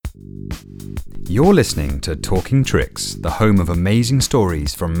You're listening to Talking Tricks, the home of amazing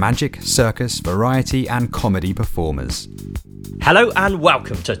stories from magic, circus, variety and comedy performers. Hello and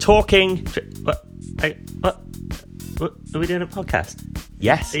welcome to Talking... What? Are we doing a podcast?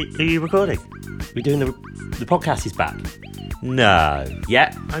 Yes. Are you recording? We're doing the podcast is back? No.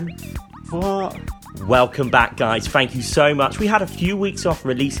 Yeah. What? Welcome back, guys. Thank you so much. We had a few weeks off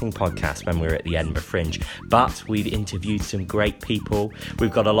releasing podcasts when we were at the Edinburgh Fringe, but we've interviewed some great people. We've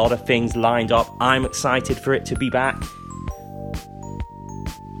got a lot of things lined up. I'm excited for it to be back.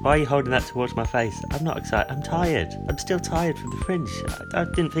 Why are you holding that towards my face? I'm not excited. I'm tired. I'm still tired from the Fringe. I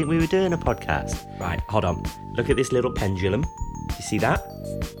didn't think we were doing a podcast. Right, hold on. Look at this little pendulum. Do you see that?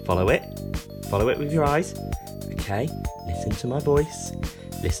 Follow it. Follow it with your eyes. Okay, listen to my voice.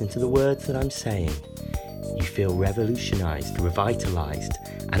 Listen to the words that I'm saying. You feel revolutionised, revitalised,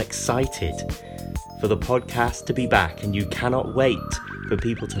 and excited for the podcast to be back, and you cannot wait for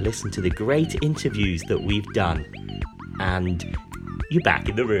people to listen to the great interviews that we've done. And you're back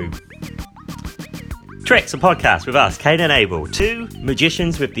in the room. Tricks, a podcast with us, Kane and Abel, two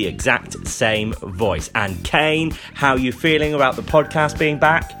magicians with the exact same voice. And Kane, how are you feeling about the podcast being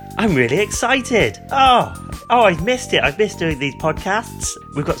back? I'm really excited. Oh, I've missed it. I've missed doing these podcasts.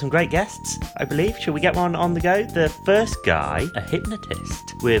 We've got some great guests, I believe. Should we get one on the go? The first guy, a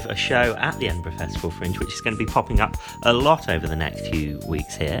hypnotist with a show at the Edinburgh Festival Fringe, which is going to be popping up a lot over the next few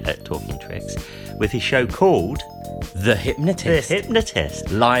weeks here at Talking Tricks, with his show called The Hypnotist. The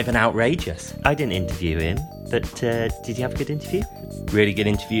Hypnotist. Live and outrageous. I didn't interview him, but did you have a good interview? Really good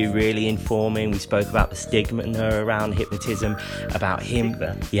interview, really informing. We spoke about the stigma around hypnotism, about him.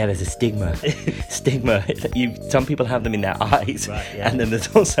 Stigma? Yeah, there's a stigma. Some people have them in their eyes, right, yeah. And then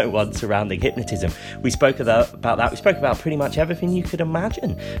there's also one surrounding hypnotism. We spoke about that. We spoke about pretty much everything you could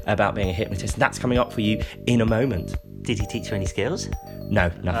imagine about being a hypnotist. And that's coming up for you in a moment. Did he teach you any skills? No,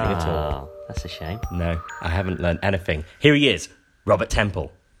 nothing at all. That's a shame. No, I haven't learned anything. Here he is, Robert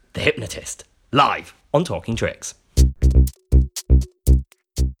Temple, the hypnotist, live on Talking Tricks.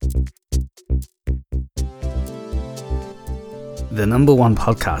 The number one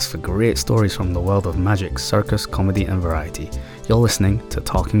podcast for great stories from the world of magic, circus, comedy and variety. You're listening to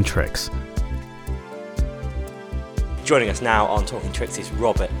Talking Tricks. Joining us now on Talking Tricks is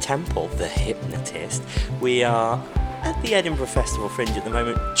Robert Temple, the hypnotist. We are at the Edinburgh Festival Fringe at the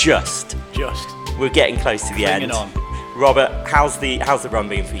moment. Just. We're getting close to the end. On. Robert, how's the run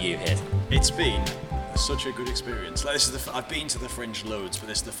been for you here? It's been such a good experience. Like, I've been to the Fringe loads, but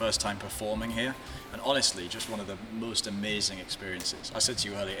this is the first time performing here, and honestly, just one of the most amazing experiences. I said to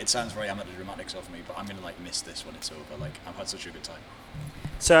you earlier, it sounds very amateur dramatics of me, but I'm gonna miss this when it's over. I've had such a good time.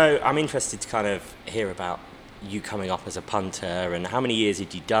 So I'm interested to kind of hear about you coming up as a punter, and how many years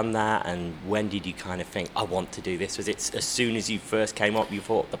had you done that, and when did you kind of think, I want to do this? Was it as soon as you first came up you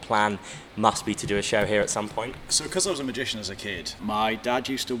thought the plan must be to do a show here at some point? So because I was a magician as a kid, my dad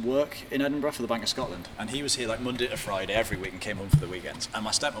used to work in Edinburgh for the Bank of Scotland, and he was here Monday to Friday every week and came home for the weekends. And my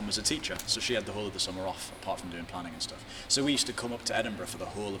stepmom was a teacher, so she had the whole of the summer off apart from doing planning and stuff. So we used to come up to Edinburgh for the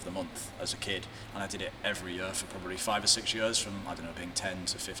whole of the month as a kid, and I did it every year for probably 5 or 6 years, from being 10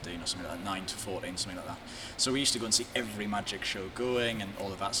 to 15 or something like that, 9 to 14, something like that. So we used to go and see every magic show going and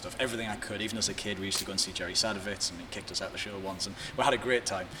all of that stuff, everything I could. Even as a kid, we used to go and see Jerry Sadowitz, and he kicked us out the show once, and we had a great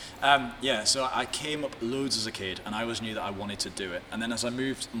time. So I came up loads as a kid, and I always knew that I wanted to do it. And then as I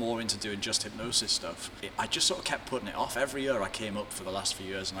moved more into doing just hypnosis stuff, I just sort of kept putting it off. Every year I came up for the last few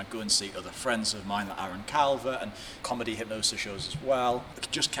years, and I'd go and see other friends of mine like Aaron Calvert and comedy hypnosis shows as well. I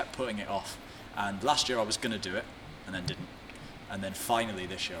just kept putting it off. And last year I was going to do it, and then didn't. And then finally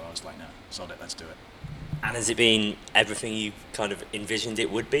this year I was like, no, sod it, let's do it. And has it been everything you kind of envisioned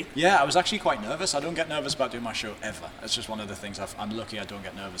it would be? Yeah, I was actually quite nervous. I don't get nervous about doing my show ever. It's just one of the things I'm lucky I don't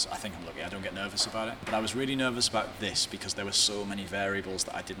get nervous. I think I'm lucky I don't get nervous about it. But I was really nervous about this because there were so many variables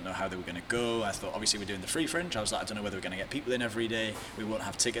that I didn't know how they were going to go. I thought, obviously we're doing the free Fringe. I was like, I don't know whether we're going to get people in every day. We won't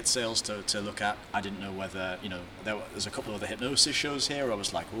have ticket sales to look at. I didn't know whether, there's a couple of other hypnosis shows here. I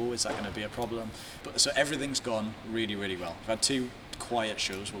was like, oh, is that going to be a problem? But so everything's gone really, really well. I've had 2 quiet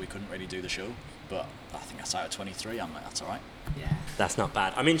shows where we couldn't really do the show. But I think that's out of 23. I'm like, that's all right. Yeah, that's not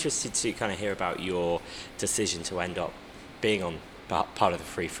bad. I'm interested to kind of hear about your decision to end up being on part of the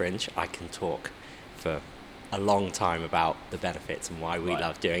Free Fringe. I can talk for a long time about the benefits and why we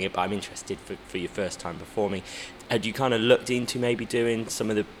love doing it, but I'm interested for your first time performing. Had you kind of looked into maybe doing some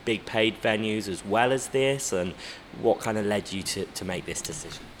of the big paid venues as well as this, and what kind of led you to make this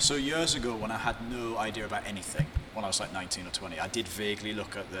decision? So years ago, when I had no idea about anything, when I was like 19 or 20, I did vaguely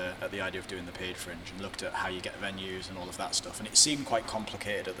look at the idea of doing the paid fringe and looked at how you get venues and all of that stuff, and it seemed quite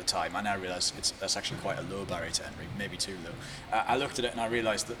complicated at the time. I now realise that's actually quite a low barrier to entry, maybe too low. I looked at it and I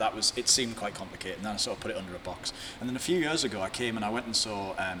realised it seemed quite complicated, and then I sort of put it under a box. And then a few years ago, I came and I went and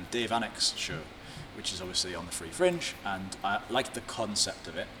saw Dave Annick's show, which is obviously on the Free Fringe, and I liked the concept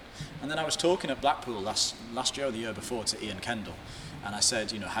of it. And then I was talking at Blackpool last year or the year before to Ian Kendall, and I said,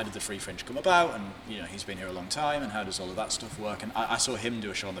 how did the Free Fringe come about? And he's been here a long time, and how does all of that stuff work? And I saw him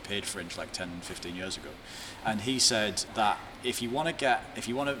do a show on the paid Fringe like 10, 15 years ago, and he said that if you want to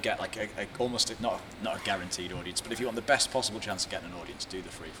get like a almost not a guaranteed audience, but if you want the best possible chance of getting an audience, do the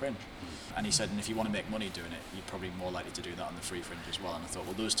Free Fringe. And he said, and if you want to make money doing it, you're probably more likely to do that on the Free Fringe as well. And I thought,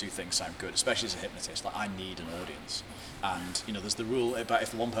 well, those two things sound good, especially as a hypnotist. Like, I need an audience. And, there's the rule about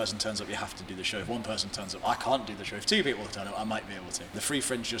if one person turns up, you have to do the show. If one person turns up, I can't do the show. If two people turn up, I might be able to. The Free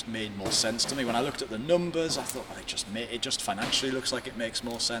Fringe just made more sense to me. When I looked at the numbers, I thought, well, it just financially looks like it makes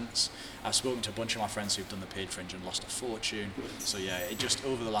more sense. I've spoken to a bunch of my friends who've done the paid Fringe and lost a fortune. So yeah, it just,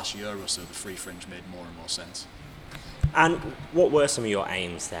 over the last year or so, the Free Fringe made more and more sense. And what were some of your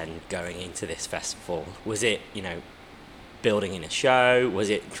aims then going into this festival? Was it, building in a show? Was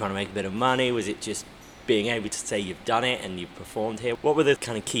it trying to make a bit of money? Was it just being able to say you've done it and you've performed here? What were the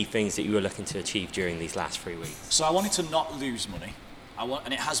kind of key things that you were looking to achieve during these last 3 weeks? So I wanted to not lose money.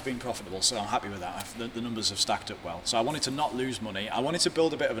 And it has been profitable, so I'm happy with that. The numbers have stacked up well. So I wanted to not lose money. I wanted to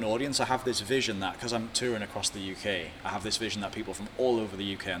build a bit of an audience. I have this vision that, because I'm touring across the UK, I have this vision that people from all over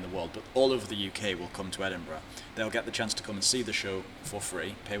the UK and the world, but all over the UK will come to Edinburgh. They'll get the chance to come and see the show for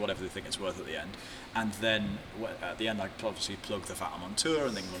free, pay whatever they think it's worth at the end. And then at the end, I obviously plug the fact I'm on tour,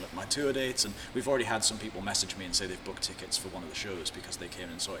 and they can look at my tour dates. And we've already had some people message me and say they've booked tickets for one of the shows because they came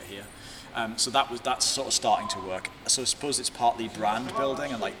and saw it here. So that's sort of starting to work. So I suppose it's partly brand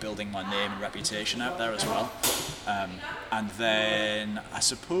building and like building my name and reputation out there as well. And then I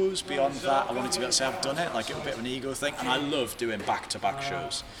suppose beyond that, I wanted to be able to say I've done it, like a bit of an ego thing. And I love doing back-to-back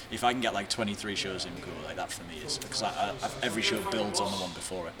shows. If I can get like 23 shows in go, like that for me is, because every show builds on the one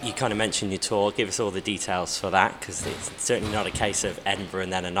before it. You kind of mentioned your tour. Give us all the details for that, because it's certainly not a case of Edinburgh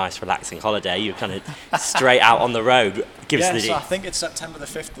and then a nice relaxing holiday. You're kind of straight out on the road. Give us the details. So I think it's September the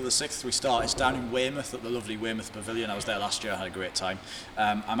 5th or the 6th we start. It's down in Weymouth at the lovely Weymouth Pavilion. I was there last year, I had a great time.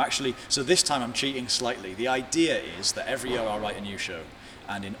 So this time I'm cheating slightly. The idea is that every year I'll write a new show,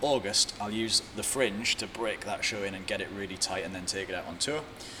 and in August I'll use the Fringe to break that show in and get it really tight and then take it out on tour.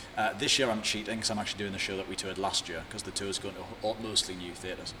 This year I'm cheating because I'm actually doing the show that we toured last year, because the tour's going to mostly new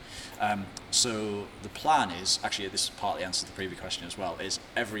theatres. So the plan is, actually this partly answers the previous question as well, is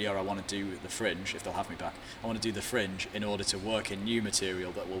every year I want to do the Fringe, if they'll have me back, I want to do the Fringe in order to work in new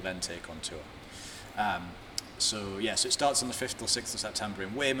material that will then take on tour. So it starts on the 5th or 6th of September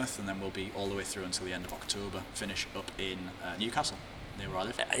in Weymouth, and then we'll be all the way through until the end of October, finish up in Newcastle, near where I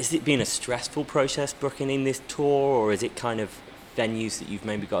live. Has it been a stressful process booking in this tour, or is it kind of venues that you've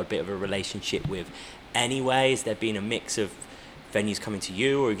maybe got a bit of a relationship with anyway? Has there been a mix of venues coming to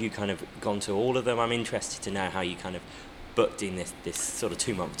you, or have you kind of gone to all of them? I'm interested to know how you kind of booked in this sort of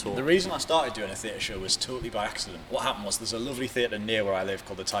 2-month tour. The reason I started doing a theatre show was totally by accident. What happened was, there's a lovely theatre near where I live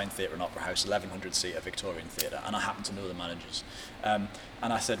called the Tyne Theatre and Opera House, 1,100 seater Victorian theatre, and I happened to know the managers. And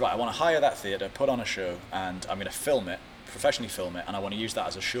I said, right, I want to hire that theatre, put on a show, and I'm going to film it, professionally film it, and I want to use that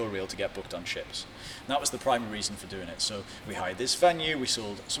as a show reel to get booked on ships. And that was the primary reason for doing it. So we hired this venue, we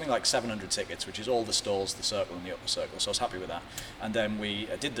sold something like 700 tickets, which is all the stalls, the Circle and the Upper Circle, so I was happy with that. And then we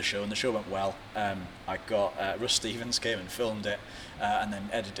did the show, and the show went well. I got Russ Stevens came and filmed it, and then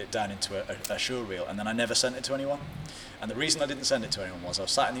edited it down into a show reel, and then I never sent it to anyone. And the reason I didn't send it to anyone was I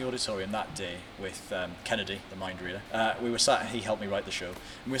was sat in the auditorium that day with Kennedy, the mind reader. We were sat, and he helped me write the show.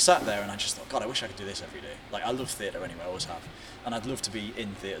 And we were sat there, and I just thought, God, I wish I could do this every day. Like, I love theatre anyway, I always have. And I'd love to be in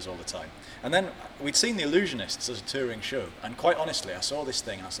theatres all the time. And then we'd seen The Illusionists as a touring show. And quite honestly, I saw this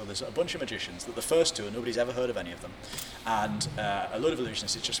thing, and I saw there's a bunch of magicians that the first tour, nobody's ever heard of any of them. And a load of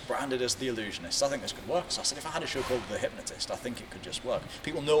illusionists, it's just branded as The Illusionists. I think this could work. So I said, if I had a show called The Hypnotist, I think it could just work.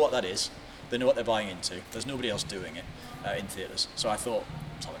 People know what that is. They know what they're buying into. There's nobody else doing it in theatres. So I thought,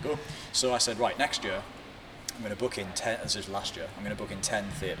 let's have a go. So I said, right, next year, I'm going to book in 10, as is last year, I'm going to book in 10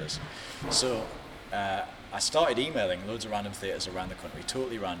 theatres. So I started emailing loads of random theatres around the country,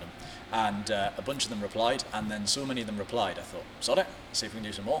 totally random. And a bunch of them replied, and then so many of them replied, I thought, sod it, let's see if we can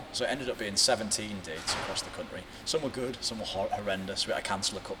do some more. So it ended up being 17 dates across the country. Some were good, some were horrendous. We had to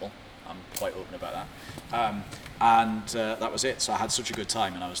cancel a couple. I'm quite open about that. And that was it. So I had such a good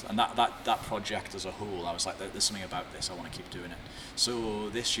time, and that project as a whole, I was like, there's something about this, I want to keep doing it. So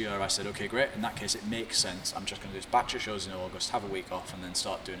this year I said, okay, great, in that case it makes sense. I'm just going to do this batch of shows in August, have a week off, and then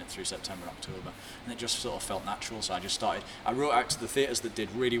start doing it through September and October. And it just sort of felt natural, so I wrote out to the theatres that did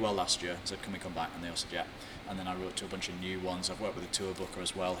really well last year, said, can we come back? And they all said, yeah. And then I wrote to a bunch of new ones. I've worked with a tour booker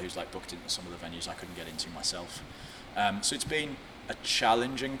as well, who's like booked into some of the venues I couldn't get into myself. So it's been a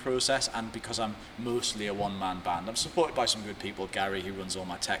challenging process, and because I'm mostly a one-man band, I'm supported by some good people. Gary, who runs all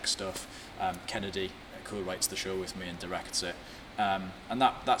my tech stuff, Kennedy, co-writes the show with me and directs it, and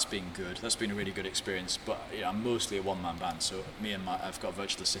that's been good. That's been a really good experience. But I'm mostly a one-man band, so I've got a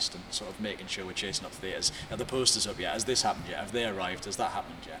virtual assistant, sort of making sure we're chasing up theatres. Are the posters up yet? Has this happened yet? Have they arrived? Has that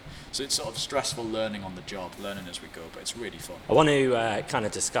happened yet? So it's sort of stressful learning on the job, learning as we go, but it's really fun. I want to kind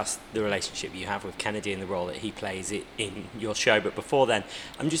of discuss the relationship you have with Kennedy and the role that he plays in your show. But before then,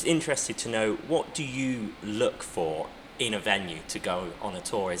 I'm just interested to know, what do you look for in a venue to go on a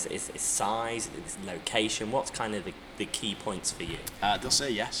tour? Is size, is location? What's kind of the key points for you? They'll say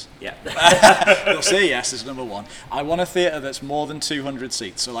yes. Yeah. They'll say yes is number one. I want a theatre that's more than 200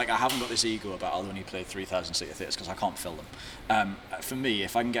 seats. So like, I haven't got this ego about I'll only play 3,000 seater theatres because I can't fill them. For me,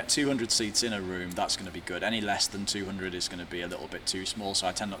 if I can get 200 seats in a room, that's going to be good. Any less than 200 is going to be a little bit too small, so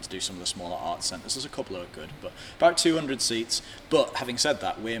I tend not to do some of the smaller art centres. There's a couple that are good, but about 200 seats. But having said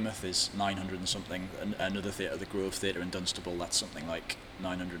that, Weymouth is 900 and something. Another theatre, the Grove Theatre in Dunstable, that's something like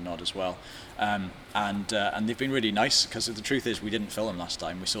 900 and odd as well. And they've been really nice, because the truth is we didn't fill them last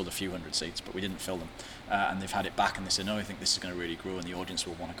time. We sold a few hundred seats, but we didn't fill them. And they've had it back, and they said, no, I think this is going to really grow and the audience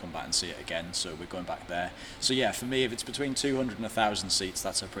will want to come back and see it again, so we're going back there. So yeah, for me, if it's between 200 and 1,000 seats,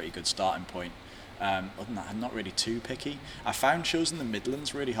 that's a pretty good starting point. Other than that, I'm not really too picky. I found shows in the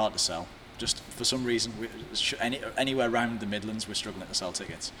Midlands really hard to sell. Just for some reason, anywhere around the Midlands, we're struggling to sell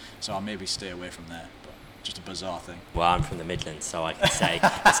tickets. So I'll maybe stay away from there. Just a bizarre thing. Well, I'm from the Midlands, so I can say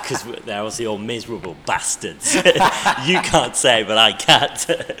it's because they're obviously all miserable bastards. You can't say, but I can't.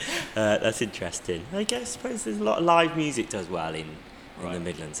 That's interesting. I suppose there's a lot of live music does well in the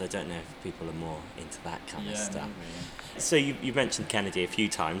Midlands. I don't know if people are more into that kind of stuff. Maybe, yeah. So you mentioned Kennedy a few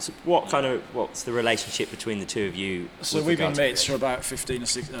times. What's the relationship between the two of you? So we've been mates for about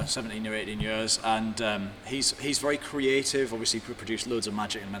 17 or 18 years, and he's very creative. Obviously, produced loads of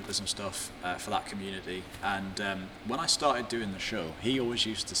magic and mentalism stuff for that community. And when I started doing the show, he always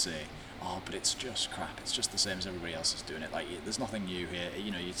used to say, oh, but it's just crap. It's just the same as everybody else is doing it. Like, there's nothing new here.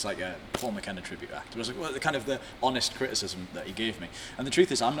 It's like a Paul McKenna tribute act. It was like, kind of the honest criticism that he gave me. And the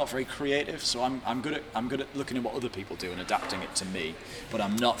truth is, I'm not very creative, so I'm good at looking at what other people do and adapting it to me. But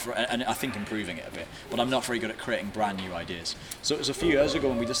I'm not, and I think improving it a bit. But I'm not very good at creating brand new ideas. So it was a few years ago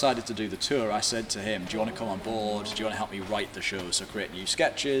when we decided to do the tour. I said to him, do you want to come on board? Do you want to help me write the show? So create new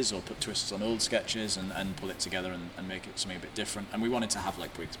sketches or put twists on old sketches and pull it together and make it something a bit different. And we wanted to have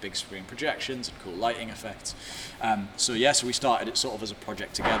like big screen projections and cool lighting effects. So we started it sort of as a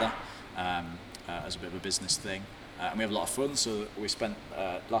project together, as a bit of a business thing. And we have a lot of fun. So we spent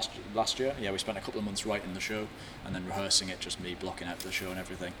last year, we spent a couple of months writing the show and then rehearsing it, just me blocking out the show and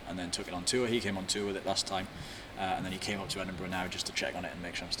everything, and then took it on tour. He came on tour with it last time, and then he came up to Edinburgh now just to check on it and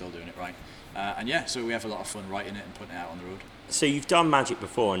make sure I'm still doing it right. So we have a lot of fun writing it and putting it out on the road. So you've done magic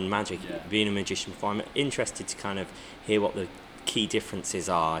before, and being a magician before. I'm interested to kind of hear what the key differences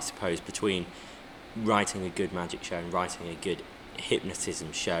are, I suppose, between writing a good magic show and writing a good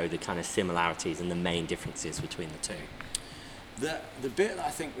hypnotism show, the kind of similarities and the main differences between the two. The bit that I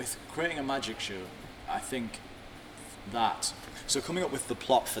think with creating a magic show, I think that, so coming up with the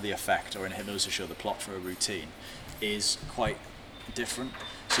plot for the effect, or in a hypnosis show, the plot for a routine, is quite different.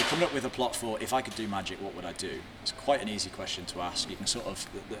 So coming up with a plot for, if I could do magic, what would I do? It's quite an easy question to ask. You can sort of,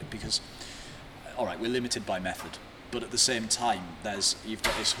 because, all right, we're limited by method. But at the same time, you've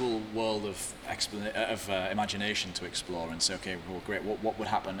got this whole world of imagination to explore and say, okay, well, great, what would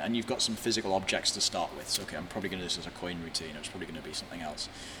happen? And you've got some physical objects to start with. So, okay, I'm probably going to do this as a coin routine, or it's probably going to be something else.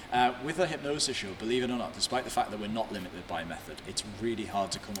 With a hypnosis show, believe it or not, despite the fact that we're not limited by method, it's really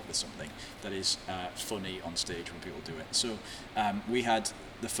hard to come up with something that is funny on stage when people do it. So we had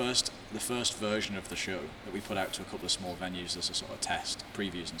the first version of the show that we put out to a couple of small venues as a sort of test,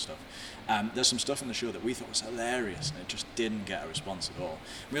 previews and stuff. There's some stuff in the show that we thought was hilarious, and it just didn't get a response at all.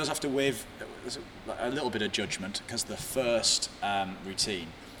 We also have to waive a little bit of judgment, because the first routine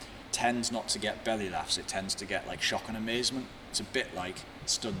tends not to get belly laughs, it tends to get like shock and amazement. It's a bit like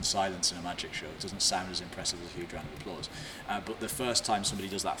stunned silence in a magic show. It doesn't sound as impressive as a huge round of applause. But the first time somebody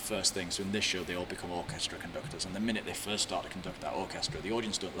does that first thing, so in this show they all become orchestra conductors, and the minute they first start to conduct that orchestra, the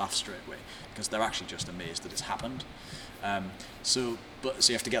audience don't laugh straight away because they're actually just amazed that it's happened. So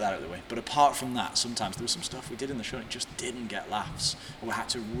you have to get that out of the way. But apart from that, sometimes there was some stuff we did in the show and it just didn't get laughs. Or we had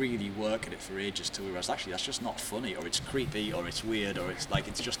to really work at it for ages till we realised actually that's just not funny, or it's creepy, or it's weird, or it's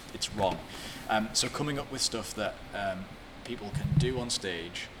wrong. So coming up with stuff that people can do on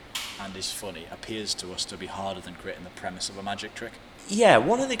stage and is funny appears to us to be harder than creating the premise of a magic trick. Yeah,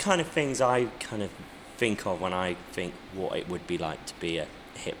 one of the kind of things I kind of think of when I think what it would be like to be a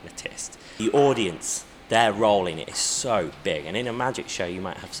hypnotist, the audience, their role in it is so big. And in a magic show, you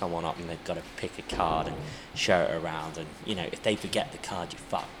might have someone up and they've got to pick a card and show it around. And, if they forget the card, you're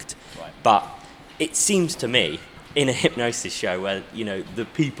fucked. Right. But it seems to me, in a hypnosis show where, the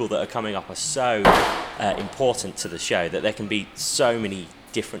people that are coming up are so important to the show that there can be so many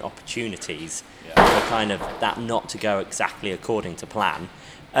different opportunities for kind of that not to go exactly according to plan.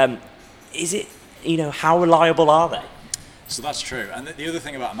 Is it, how reliable are they? So that's true. And the other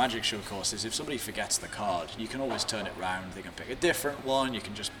thing about a magic show, of course, is if somebody forgets the card, you can always turn it round. They can pick a different one. You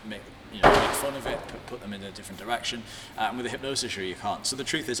can just make fun of it, put them in a different direction. And with a hypnosis show, you can't. So the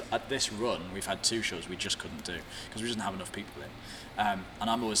truth is, at this run, we've had 2 shows we just couldn't do because we didn't have enough people in. And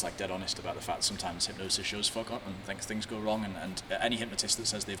I'm always dead honest about the fact that sometimes hypnosis shows fuck up and things go wrong. And any hypnotist that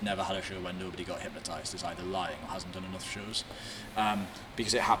says they've never had a show where nobody got hypnotized is either lying or hasn't done enough shows.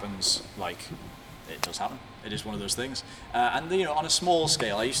 Because it happens it does happen. It is one of those things. And on a small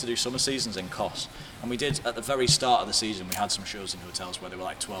scale, I used to do summer seasons in Kos, and we did, at the very start of the season, we had some shows in hotels where there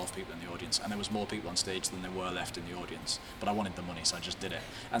were 12 people in the audience, and there was more people on stage than there were left in the audience. But I wanted the money, so I just did it.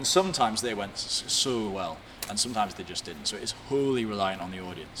 And sometimes they went so well, and sometimes they just didn't. So it is wholly reliant on the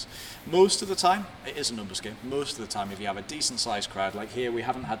audience. Most of the time, it is a numbers game. Most of the time, if you have a decent-sized crowd, like here, we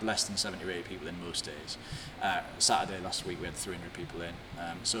haven't had less than 70 or 80 people in most days. Saturday last week, we had 300 people in.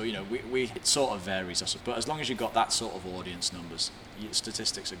 So it sort of varies, but as long as you've got that sort of audience numbers, your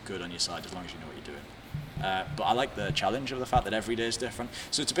statistics are good on your side as long as you know what you're doing. But I like the challenge of the fact that every day is different.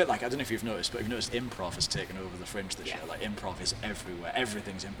 So it's a bit like, I don't know if you've noticed, but you've noticed improv has taken over the Fringe this year. Improv is everywhere.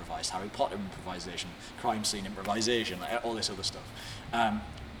 Everything's improvised. Harry Potter improvisation, crime scene improvisation, all this other stuff.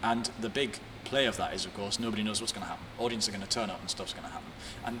 And the big play of that is, of course, nobody knows what's going to happen. Audience are going to turn up and stuff's going to happen.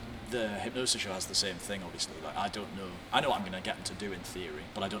 And the hypnosis show has the same thing, obviously. I don't know. I know what I'm going to get them to do in theory,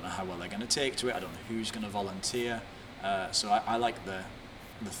 but I don't know how well they're going to take to it. I don't know who's going to volunteer. So I like the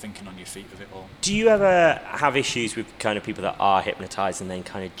thinking on your feet of it all. Do you ever have issues with kind of people that are hypnotized and then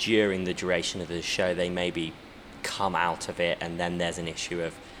kind of during the duration of the show they maybe come out of it, and then there's an issue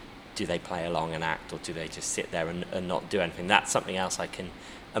of do they play along and act, or do they just sit there and not do anything? That's something else I can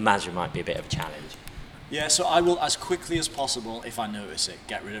imagine might be a bit of a challenge. Yeah, so I will, as quickly as possible, if I notice it,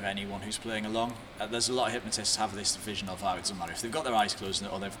 get rid of anyone who's playing along. There's a lot of hypnotists have this vision of how it doesn't matter. If they've got their eyes closed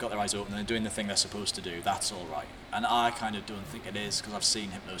or they've got their eyes open and they're doing the thing they're supposed to do, that's all right. And I kind of don't think it is, because I've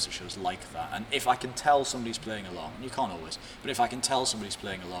seen hypnosis shows like that. And if I can tell somebody's playing along, and you can't always, but if I can tell somebody's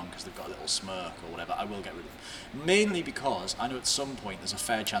playing along because they've got a little smirk or whatever, I will get rid of them. Mainly because I know at some point there's a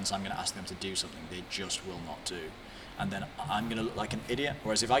fair chance I'm going to ask them to do something they just will not do. And then I'm going to look like an idiot.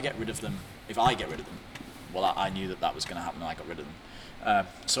 Whereas if I get rid of them, well, I knew that was going to happen and I got rid of them.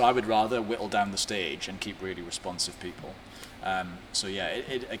 So I would rather whittle down the stage and keep really responsive people. So yeah,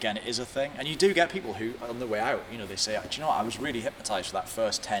 it is a thing. And you do get people who, on the way out, they say, do you know what, I was really hypnotized for that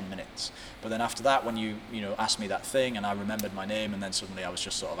first 10 minutes. But then after that, when you asked me that thing and I remembered my name and then suddenly I was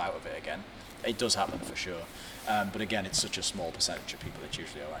just sort of out of it again. It does happen for sure. But again, it's such a small percentage of people, it's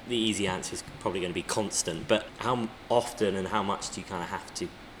usually all right. The easy answer is probably going to be constant, but how often and how much do you kind of have to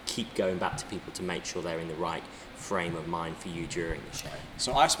keep going back to people to make sure they're in the right frame of mind for you during the show?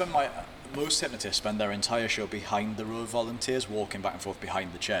 So most hypnotists spend their entire show behind the row of volunteers, walking back and forth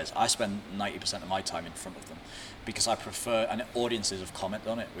behind the chairs. I spend 90% of my time in front of them because I prefer, and audiences have commented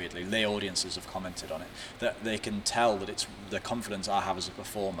on it, weirdly, lay audiences have commented on it, that they can tell that it's the confidence I have as a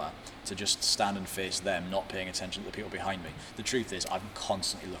performer to just stand and face them, not paying attention to the people behind me. The truth is, I'm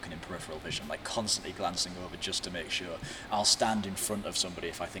constantly looking in peripheral vision, constantly glancing over just to make sure. I'll stand in front of somebody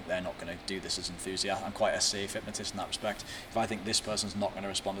if I think they're not going to do this as enthusiastic. I'm quite a safe hypnotist in that respect. If I think this person's not going to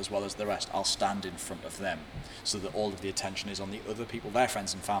respond as well as the rest, I'll stand in front of them so that all of the attention is on the other people. Their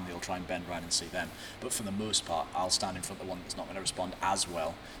friends and family will try and bend around and see them. But for the most part, I'll stand in front of the one that's not going to respond as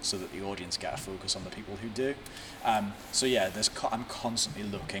well so that the audience get a focus on the people who do. So yeah, I'm constantly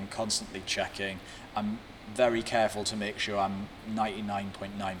looking, constantly checking. I'm very careful to make sure I'm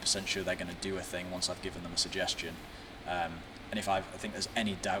 99.9% sure they're going to do a thing once I've given them a suggestion. And if I think there's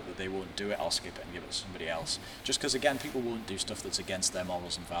any doubt that they won't do it, I'll skip it and give it to somebody else. Just because, again, people won't do stuff that's against their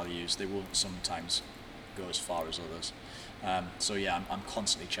morals and values. They won't sometimes go as far as others. So yeah, I'm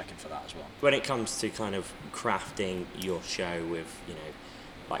constantly checking for that as well. When it comes to kind of crafting your show with,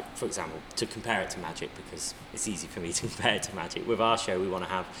 like, for example, to compare it to Magic, because it's easy for me to compare it to Magic. With our show, we want to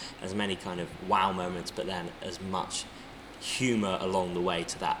have as many kind of wow moments, but then as much humour along the way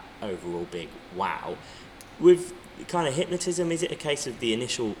to that overall big wow. With kind of hypnotism, is it a case of the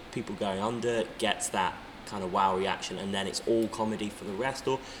initial people going under gets that kind of wow reaction and then it's all comedy for the rest?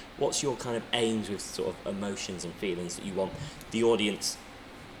 Or what's your kind of aims with sort of emotions and feelings that you want the audience,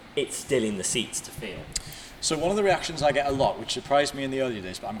 it's still in the seats, to feel? So one of the reactions I get a lot, which surprised me in the early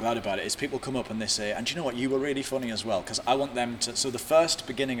days, but I'm glad about it, is people come up and they say, and do you know what, you were really funny as well, because I want them to, so the first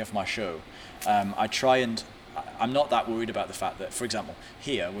beginning of my show, I try and, I'm not that worried about the fact that, for example,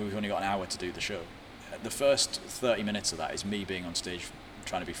 here, where we've only got an hour to do the show, the first 30 minutes of that is me being on stage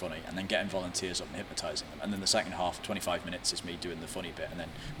trying to be funny and then getting volunteers up and hypnotising them, and then the second half, 25 minutes, is me doing the funny bit and then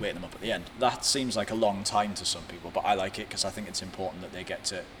waking them up at the end. That seems like a long time to some people, but I like it because I think it's important that they get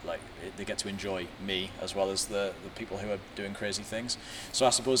to enjoy me as well as the people who are doing crazy things. So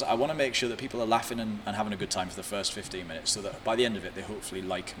I suppose I want to make sure that people are laughing and having a good time for the first 15 minutes, so that by the end of it they hopefully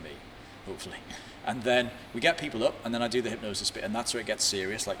like me, hopefully. And then we get people up, and then I do the hypnosis bit, and that's where it gets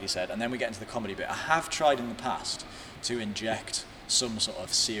serious, like you said, and then we get into the comedy bit. I have tried in the past to inject some sort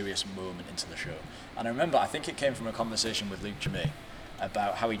of serious moment into the show. And I remember, I think it came from a conversation with Luke Jamay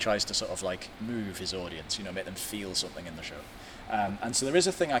about how he tries to sort of like move his audience, make them feel something in the show. And so there is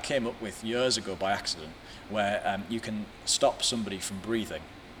a thing I came up with years ago by accident where you can stop somebody from breathing.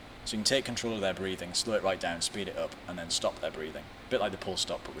 So you can take control of their breathing, slow it right down, speed it up, and then stop their breathing. A bit like the pulse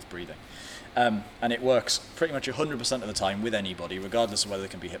stop, but with breathing. And it works pretty much 100% of the time with anybody, regardless of whether they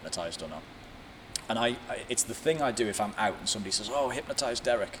can be hypnotised or not. And it's the thing I do if I'm out and somebody says, oh, hypnotise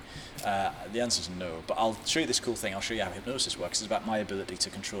Derek. The answer is no, but I'll show you this cool thing. I'll show you how hypnosis works. It's about my ability to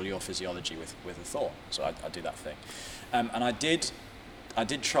control your physiology with a thought. So I do that thing. And I did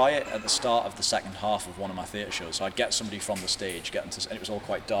try it at the start of the second half of one of my theatre shows. So I'd get somebody from the stage, and it was all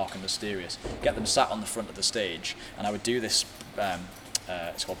quite dark and mysterious, get them sat on the front of the stage, and I would do this,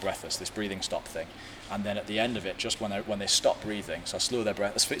 it's called breathless, this breathing stop thing. And then at the end of it, just when they stop breathing, so I slow their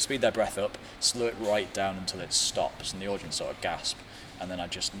breath, speed their breath up, slow it right down until it stops, and the audience sort of gasp. And then I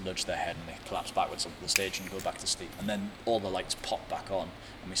just nudge their head and they collapse backwards onto the stage and go back to sleep. And then all the lights pop back on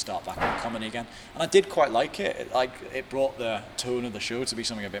and we start back on comedy again. And I did quite like it. It brought the tone of the show to be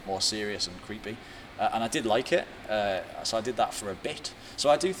something a bit more serious and creepy. And I did like it. So I did that for a bit. So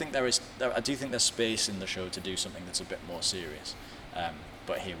I do think there's space in the show to do something that's a bit more serious.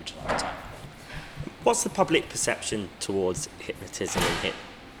 But here we just don't have time. What's the public perception towards hypnotism and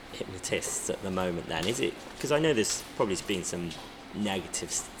hypnotists at the moment then? Is it, because I know there's probably been some negative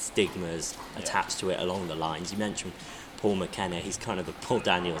stigmas attached to it along the lines. You mentioned Paul McKenna, he's kind of the Paul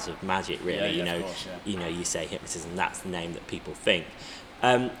Daniels of magic, really. Of course, you say hypnotism, that's the name that people think.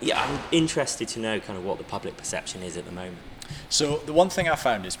 I'm interested to know kind of what the public perception is at the moment. So the one thing I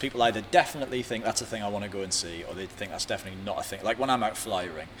found is people either definitely think that's a thing I want to go and see, or they think that's definitely not a thing. Like when I'm out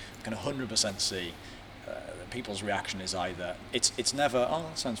flyering, I can 100% see people's reaction is either, it's never, oh,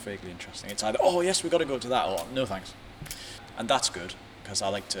 that sounds vaguely interesting. It's either, oh yes, we've got to go to that, or no thanks. And that's good, because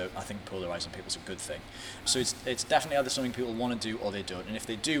I think polarising people is a good thing. So it's definitely either something people want to do or they don't. And if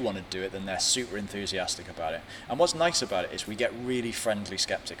they do want to do it, then they're super enthusiastic about it. And what's nice about it is we get really friendly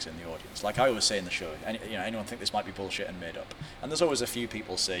skeptics in the audience. Like I always say in the show, anyone think this might be bullshit and made up? And there's always a few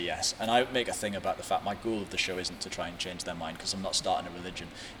people say yes. And I make a thing about the fact my goal of the show isn't to try and change their mind, because I'm not starting a religion.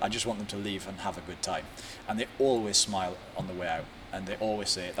 I just want them to leave and have a good time. And they always smile on the way out. And they always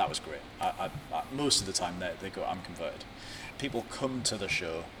say, that was great. Most of the time they go, I'm converted. People come to the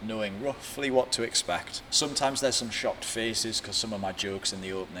show knowing roughly what to expect. Sometimes there's some shocked faces because some of my jokes in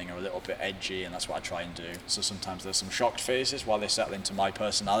the opening are a little bit edgy, and that's what I try and do. So sometimes there's some shocked faces while they settle into my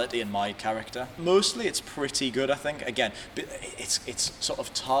personality and my character. Mostly it's pretty good, I think. Again, it's sort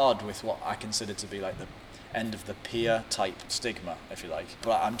of tarred with what I consider to be like the end of the peer type stigma, if you like.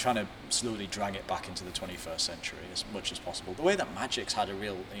 But I'm trying to slowly drag it back into the 21st century as much as possible. The way that magic's had a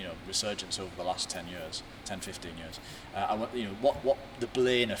real, resurgence over the last 10 years, 10, 15 years. I want, what the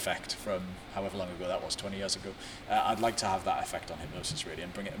Blaine effect from however long ago that was, 20 years ago. I'd like to have that effect on hypnosis really,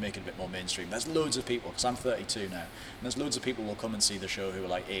 and make it a bit more mainstream. There's loads of people, because I'm 32 now, and there's loads of people who will come and see the show who are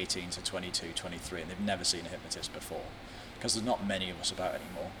like 18 to 22, 23, and they've never seen a hypnotist before. Because there's not many of us about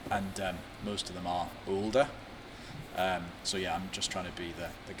anymore, and most of them are older, So yeah, I'm just trying to be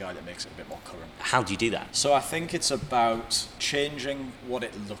the guy that makes it a bit more current. How do you do that? So I think it's about changing what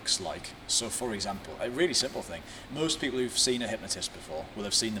it looks like. So for example, a really simple thing, most people who've seen a hypnotist before will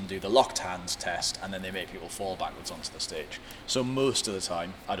have seen them do the locked hands test, and then they make people fall backwards onto the stage. So most of the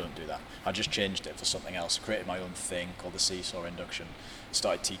time, I don't do that. I just changed it for something else, created my own thing called the seesaw induction,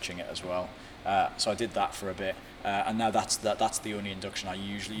 started teaching it as well. So I did that for a bit, and now that's the only induction I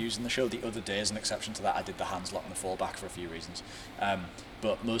usually use in the show. The other day, as an exception to that, I did the hands lock and the fall back for a few reasons.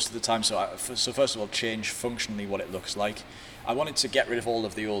 But most of the time, so first of all, change functionally what it looks like. I wanted to get rid of all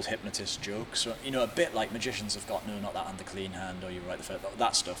of the old hypnotist jokes. So, a bit like magicians have got, no, not that, and the clean hand, or you right the first,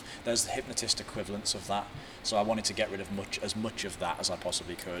 that stuff. There's the hypnotist equivalents of that. So I wanted to get rid of as much of that as I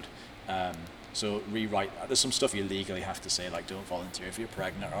possibly could. So rewrite, there's some stuff you legally have to say, like don't volunteer if you're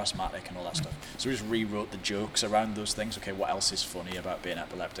pregnant or asthmatic and all that stuff. So we just rewrote the jokes around those things. Okay, what else is funny about being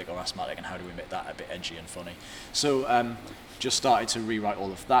epileptic or asthmatic, and how do we make that a bit edgy and funny? So just started to rewrite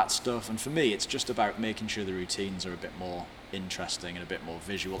all of that stuff. And for me, it's just about making sure the routines are a bit more interesting and a bit more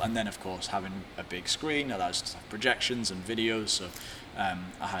visual. And then, of course, having a big screen allows us to have projections and videos. So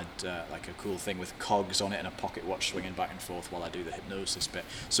I had like a cool thing with cogs on it and a pocket watch swinging back and forth while I do the hypnosis bit.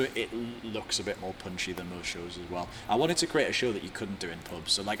 So it looks a bit more punchy than most shows as well. I wanted to create a show that you couldn't do in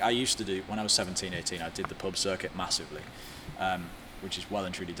pubs. So like I used to do, when I was 17, 18, I did the pub circuit massively. Which is well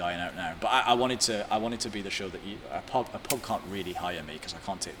and truly dying out now. But I wanted to be the show that a pub can't really hire me because I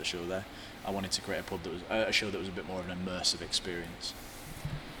can't take the show there. I wanted to create a pub that was a show that was a bit more of an immersive experience.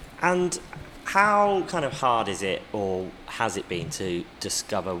 And how kind of hard is it, or has it been, to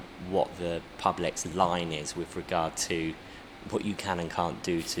discover what the public's line is with regard to what you can and can't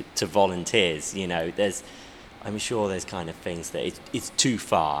do to volunteers? I'm sure there's kind of things that it's too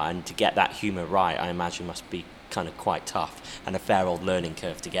far, and to get that humour right, I imagine must be kind of quite tough and a fair old learning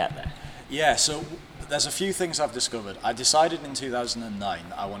curve to get there. Yeah, so there's a few things I've discovered. I decided in 2009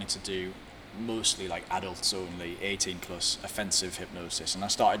 that I wanted to do mostly like adults only, 18 plus, offensive hypnosis, and I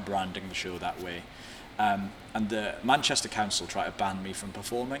started branding the show that way. And the Manchester Council tried to ban me from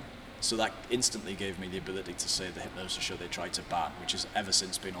performing, so that instantly gave me the ability to say the hypnosis show they tried to ban, which has ever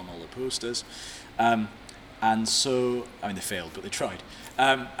since been on all the posters. And so, they failed, but they tried.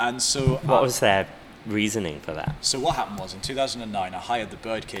 What was their reasoning for that? So what happened was, in 2009, I hired the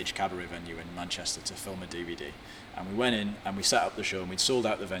Birdcage Cabaret venue in Manchester to film a DVD. And we went in and we set up the show, and we'd sold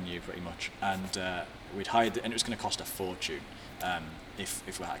out the venue pretty much. And we'd hired, and it was going to cost a fortune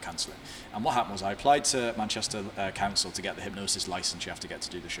if we had to cancel it. And what happened was, I applied to Manchester Council to get the hypnosis license you have to get to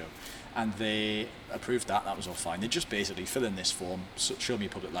do the show. And they approved that, that was all fine. They just basically fill in this form, show me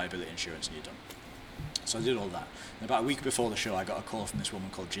public liability insurance, and you're done. So I did all that. And about a week before the show, I got a call from this woman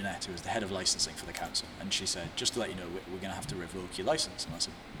called Jeanette, who was the head of licensing for the council. And she said, just to let you know, we're going to have to revoke your license. And I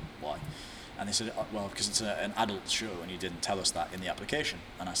said, why? And they said, well, because it's an adult show and you didn't tell us that in the application.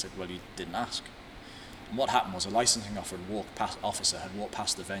 And I said, well, you didn't ask. And what happened was, a licensing officer had walked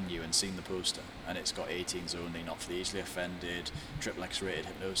past the venue and seen the poster. And it's got 18s only, not for the easily offended, XXX rated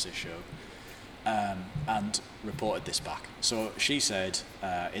hypnosis show. And reported this back. So she said,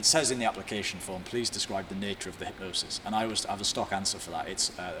 it says in the application form, please describe the nature of the hypnosis. And I have a stock answer for that.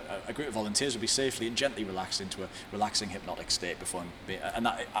 It's a group of volunteers will be safely and gently relaxed into a relaxing hypnotic state before, and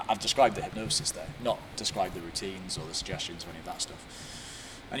that, I've described the hypnosis there, not described the routines or the suggestions or any of that stuff.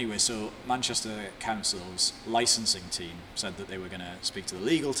 Anyway, so Manchester Council's licensing team said that they were going to speak to the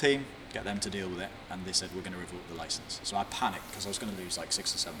legal team, get them to deal with it, and they said we're going to revoke the license. So I panicked because I was going to lose like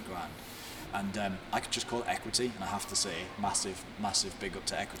 6 or 7 grand. And I could just call it Equity, and I have to say, massive big up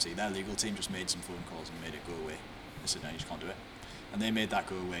to Equity. Their legal team just made some phone calls and made it go away. They said, no, you just can't do it. And they made that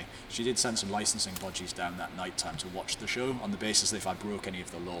go away. She did send some licensing bodgies down that night time to watch the show, on the basis that if I broke any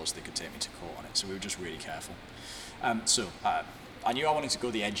of the laws, they could take me to court on it. So we were just really careful. So I knew I wanted to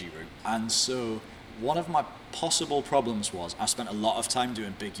go the edgy route. And so one of my possible problems was, I spent a lot of time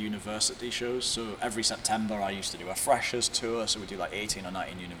doing big university shows. So every September I used to do a freshers tour, so we do like 18 or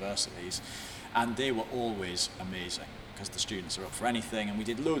 19 universities, and they were always amazing because the students are up for anything, and we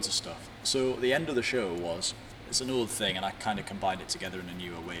did loads of stuff. So the end of the show was, it's an old thing, and I kind of combined it together in a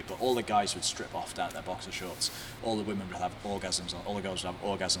newer way, but all the guys would strip off down their boxer shorts, all the women would have orgasms all the girls would have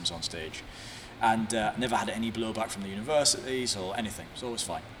orgasms on stage, and never had any blowback from the universities or anything. It was always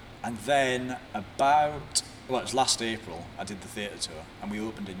fine. And then it was last April, I did the theatre tour, and we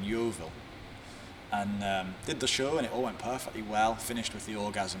opened in Yeovil, and did the show, and it all went perfectly well, finished with the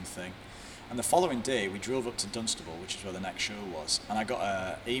orgasm thing. And the following day, we drove up to Dunstable, which is where the next show was, and I got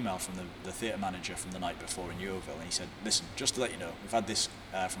an email from the theatre manager from the night before in Yeovil, and he said, listen, just to let you know, we've had this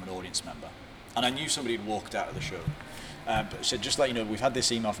from an audience member. And I knew somebody had walked out of the show. But she said, just to let you know, we've had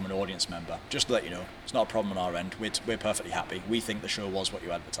this email from an audience member. Just to let you know, it's not a problem on our end. We're perfectly happy. We think the show was what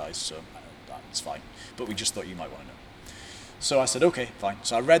you advertised, so that's fine. But we just thought you might want to know. So I said, okay, fine.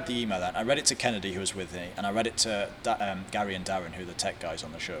 So I read the email then. I read it to Kennedy, who was with me, and I read it to Gary and Darren, who are the tech guys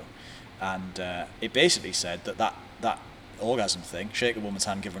on the show. And it basically said that orgasm thing, shake a woman's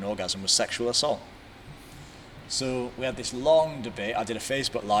hand, give her an orgasm, was sexual assault. So we had this long debate. I did a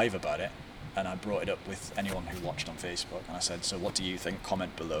Facebook Live about it, and I brought it up with anyone who watched on Facebook. And I said, so what do you think?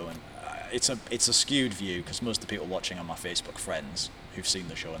 Comment below. And it's a skewed view, because most of the people watching are my Facebook friends who've seen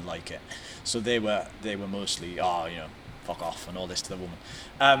the show and like it. So they were mostly, fuck off and all this to the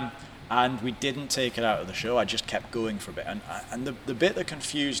woman. And we didn't take it out of the show. I just kept going for a bit. And the bit that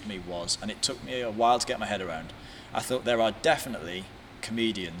confused me was, and it took me a while to get my head around, I thought there are definitely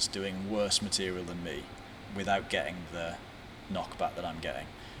comedians doing worse material than me without getting the knockback that I'm getting.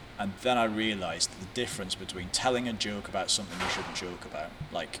 And then I realised the difference between telling a joke about something you shouldn't joke about,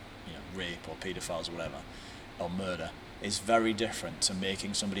 like rape or paedophiles or whatever, or murder, is very different to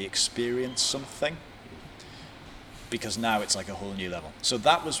making somebody experience something, because now it's like a whole new level. So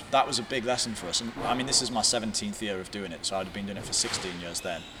that was a big lesson for us. And I mean, this is my 17th year of doing it, so I'd have been doing it for 16 years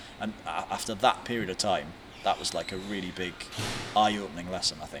then. And after that period of time, that was like a really big eye-opening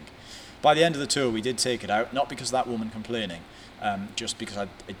lesson, I think. By the end of the tour, we did take it out, not because of that woman complaining, just because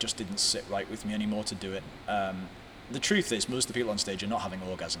it just didn't sit right with me anymore to do it. The truth is, most of the people on stage are not having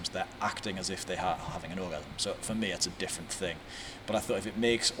orgasms. They're acting as if they are having an orgasm. So for me, it's a different thing. But I thought if it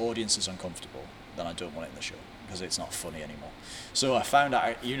makes audiences uncomfortable, then I don't want it in the show, because it's not funny anymore. So I found out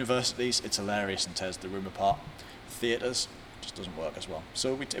at universities, it's hilarious and tears the room apart. Theatres, just doesn't work as well.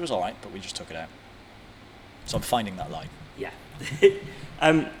 So it was all right, but we just took it out. So I'm finding that line. Yeah.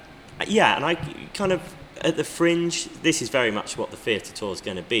 Yeah, and I kind of, at the Fringe, this is very much what the theatre tour is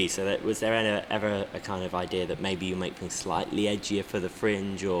going to be. So was there ever a kind of idea that maybe you make things slightly edgier for the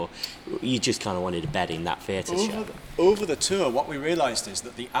Fringe, or you just kind of wanted to bed in that theatre show? Over the tour, what we realised is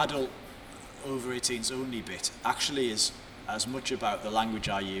that the adult over 18s only bit actually is as much about the language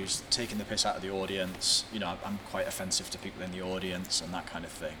I use, taking the piss out of the audience. I'm quite offensive to people in the audience and that kind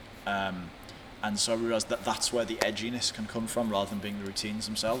of thing. And so I realised that that's where the edginess can come from, rather than being the routines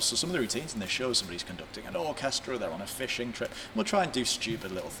themselves. So some of the routines in this show, somebody's conducting an orchestra, they're on a fishing trip. We'll try and do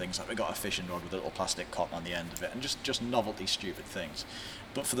stupid little things, like we got a fishing rod with a little plastic cotton on the end of it, and just novelty stupid things.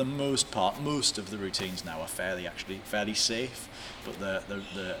 But for the most part, most of the routines now are fairly safe. But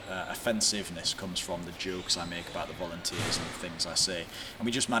the offensiveness comes from the jokes I make about the volunteers and the things I say. And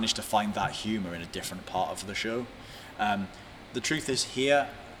we just managed to find that humour in a different part of the show. The truth is, here,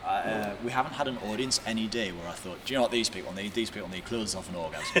 we haven't had an audience any day where I thought, do you know what these people need? These people need clothes off and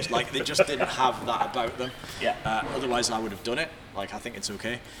orgasms. Like, they just didn't have that about them. Yeah. Otherwise, I would have done it. Like, I think it's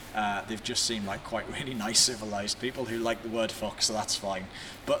okay. They've just seemed like quite really nice, civilized people who like the word fuck, so that's fine.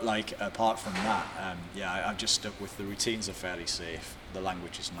 But like, apart from that, I've just stuck with the routines are fairly safe. The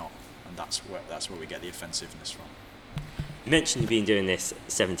language is not, and that's where we get the offensiveness from. You mentioned you've been doing this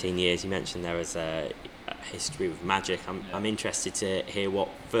 17 years. You mentioned there was a history with magic. I'm interested to hear what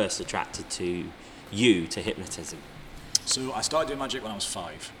first attracted you to hypnotism. So I started doing magic when I was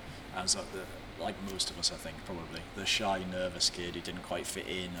 5. I was like most of us, I think, probably the shy, nervous kid who didn't quite fit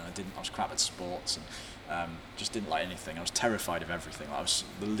in, and I was crap at sports and just didn't like anything. I was terrified of everything. I was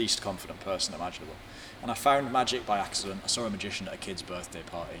the least confident person imaginable. And I found magic by accident. I saw a magician at a kid's birthday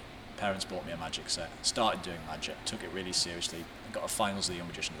party. Parents bought me a magic set. Started doing magic. Took it really seriously. Got a finals of the Young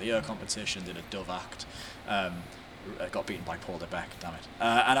Magician of the Year competition. Did a Dove act. Got beaten by Paul de Beck. Damn it.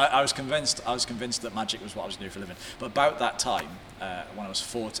 And I was convinced that magic was what I was going to do for a living. But about that time, when I was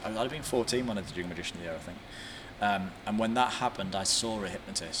 14, I'd have been 14 when I did Young Magician of the Year, I think. And when that happened, I saw a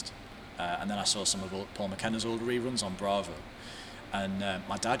hypnotist, and then I saw some of Paul McKenna's old reruns on Bravo. And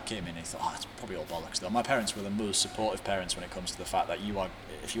my dad came in and he thought, it's probably all bollocks though. My parents were the most supportive parents when it comes to the fact that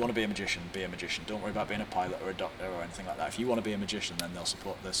if you want to be a magician, be a magician. Don't worry about being a pilot or a doctor or anything like that. If you want to be a magician, then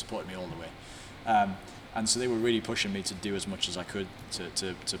they're supporting me all the way. And so they were really pushing me to do as much as I could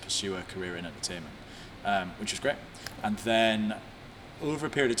to pursue a career in entertainment, which was great. And then over a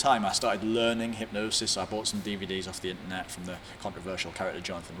period of time, I started learning hypnosis. I bought some DVDs off the internet from the controversial character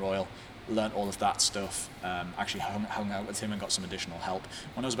Jonathan Royal. Learned all of that stuff, actually hung out with him and got some additional help.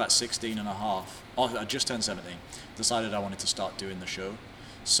 When I was about 16 and a half, I just turned 17, decided I wanted to start doing the show.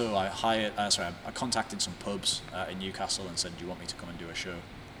 So I contacted some pubs in Newcastle and said, do you want me to come and do a show?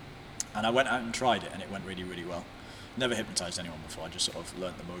 And I went out and tried it, and it went really, really well. Never hypnotised anyone before, I just sort of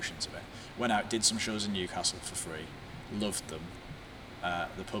learnt the motions of it. Went out, did some shows in Newcastle for free, loved them.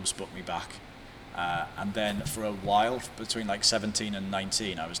 The pubs booked me back. And then for a while, between like 17 and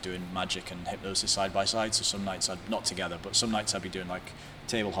 19, I was doing magic and hypnosis side by side. So some nights not together, but some nights I'd be doing like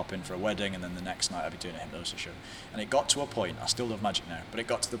table hopping for a wedding, and then the next night I'd be doing a hypnosis show. And it got to a point, I still love magic now, but it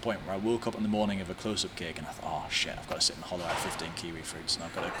got to the point where I woke up in the morning of a close-up gig and I thought, oh shit, I've got to sit and hollow out 15 kiwi fruits and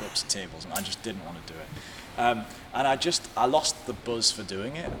I've got to go up to tables, and I just didn't want to do it. And I lost the buzz for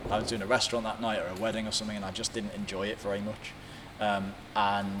doing it. I was doing a restaurant that night or a wedding or something, and I just didn't enjoy it very much.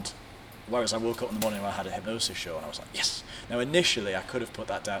 And whereas I woke up in the morning and I had a hypnosis show and I was like, yes. Now initially I could have put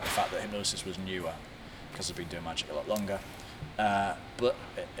that down to the fact that hypnosis was newer, because I've been doing magic a lot longer. But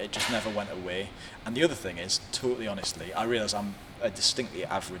it just never went away. And the other thing is, totally honestly, I realise I'm a distinctly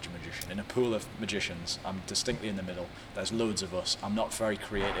average magician. In a pool of magicians, I'm distinctly in the middle. There's loads of us. I'm not very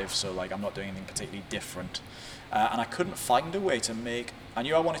creative, so like I'm not doing anything particularly different. And I couldn't find a way to make... I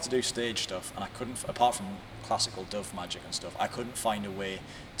knew I wanted to do stage stuff, and I couldn't, apart from classical dove magic and stuff, I couldn't find a way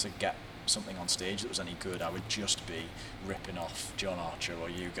to get something on stage that was any good. I would just be ripping off John Archer or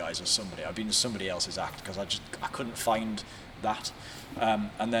you guys or somebody. I'd be in somebody else's act because I couldn't find that.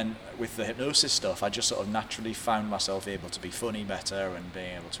 And then with the hypnosis stuff, I just sort of naturally found myself able to be funny better and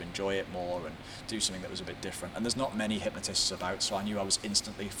being able to enjoy it more and do something that was a bit different. And there's not many hypnotists about, so I knew I was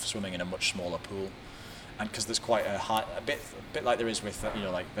instantly swimming in a much smaller pool. And because there's quite a bit like there is with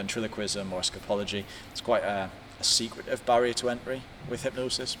like ventriloquism or scopology, it's quite a secretive barrier to entry with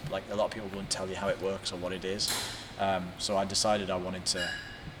hypnosis. Like a lot of people won't tell you how it works or what it is. So I decided I wanted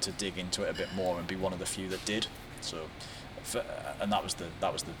to dig into it a bit more and be one of the few that did. So, and that was the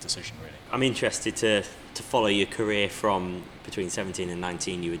decision really. I'm interested to follow your career from between 17 and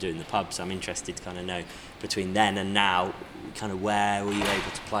 19. You were doing the pubs. I'm interested to kind of know between then and now, kind of where were you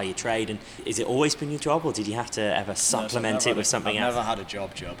able to play your trade, and is it always been your job, or did you have to ever supplement it with something else? I've never had a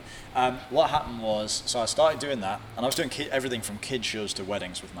job. What happened was, so I started doing that, and I was doing everything from kid shows to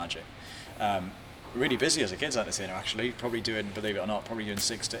weddings with magic. Really busy as a kids entertainer, actually. Probably doing, believe it or not,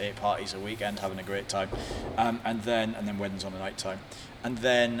 6 to 8 parties a weekend, having a great time, and then weddings on the night time, and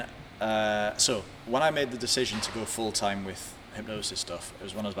then so when I made the decision to go full time with hypnosis stuff, it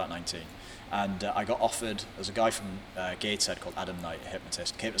was when I was about 19. And I got offered, there's a guy from Gateshead called Adam Knight, a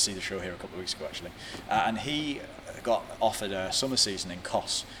hypnotist, came to see the show here a couple of weeks ago actually, and he got offered a summer season in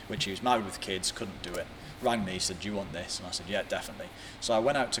Kos, which he was married with kids, couldn't do it. Rang me, said, do you want this? And I said, yeah, definitely. So I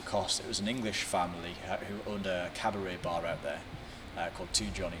went out to Kos. It was an English family who owned a cabaret bar out there called Two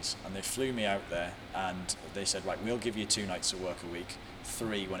Johnnies, and they flew me out there and they said, right, we'll give you 2 nights of work a week,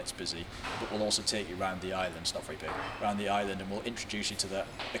 3 when it's busy, but we'll also take you around the island, it's not very big, around the island, and we'll introduce you to the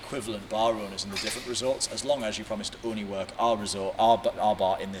equivalent bar owners in the different resorts, as long as you promise to only work our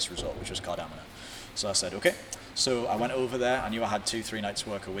bar in this resort, which was Cardamona. So I said, okay. So I went over there. I knew I had 2-3 nights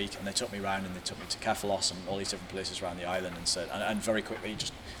work a week, and they took me around and they took me to Kefalos and all these different places around the island, and said, and very quickly,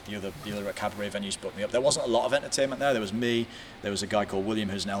 just the other cabaret venues booked me up. There wasn't a lot of entertainment there. There was me. There was a guy called William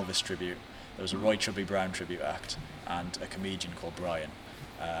who's an Elvis tribute. There was a Roy Chubby Brown tribute act and a comedian called Brian.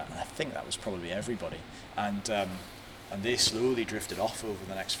 And I think that was probably everybody. And they slowly drifted off over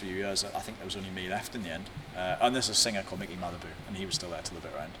the next few years. I think there was only me left in the end. And there's a singer called Mickey Malibu, and he was still there till the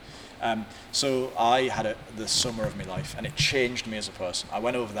bitter end. So I had the summer of my life, and it changed me as a person. I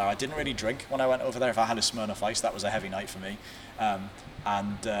went over there. I didn't really drink when I went over there. If I had a Smirnoff Ice, that was a heavy night for me.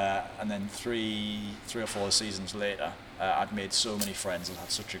 And then three or four seasons later, I'd made so many friends and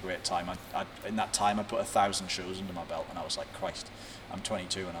had such a great time. In that time, I put 1,000 shows under my belt, and I was like, Christ, I'm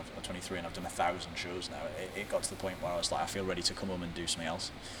 22 and I'm 23 and I've done 1,000 shows now. It got to the point where I was like, I feel ready to come home and do something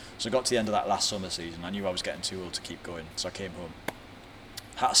else. So I got to the end of that last summer season. I knew I was getting too old to keep going, so I came home.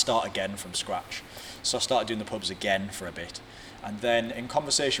 Had to start again from scratch. So I started doing the pubs again for a bit. And then in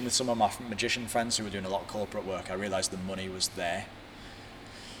conversation with some of my magician friends who were doing a lot of corporate work, I realised the money was there.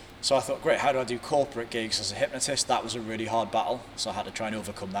 So I thought, great, how do I do corporate gigs as a hypnotist? That was a really hard battle, so I had to try and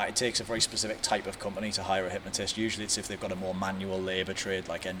overcome that. It takes a very specific type of company to hire a hypnotist. Usually it's if they've got a more manual labour trade,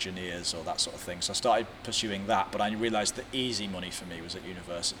 like engineers or that sort of thing. So I started pursuing that, but I realised the easy money for me was at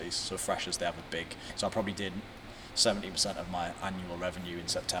universities. So freshers, they have a big... So I probably did 70% of my annual revenue in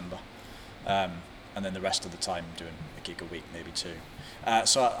September. And then the rest of the time doing a gig a week, maybe 2.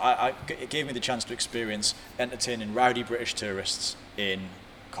 So it gave me the chance to experience entertaining rowdy British tourists in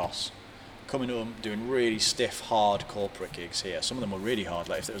Kos, coming home, doing really stiff, hard corporate gigs here. Some of them were really hard.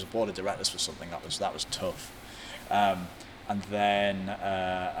 Like if there was a board of directors for something, that was tough. And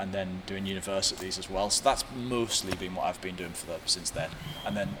then doing universities as well. So that's mostly been what I've been doing since then.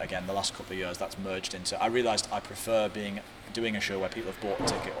 And then again, the last couple of years, that's merged into. I realised I prefer doing a show where people have bought a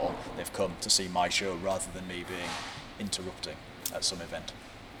ticket or they've come to see my show rather than me being interrupting at some event.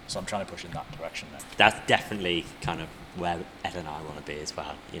 So I'm trying to push in that direction now. That's definitely kind of where Ed and I want to be as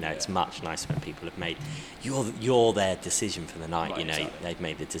well. It's much nicer when people have made you're their decision for the night. Right, exactly. They've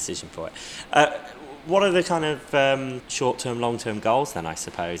made the decision for it. What are the kind of short-term, long-term goals then? I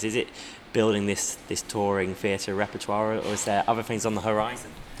suppose is it building this touring theatre repertoire, or is there other things on the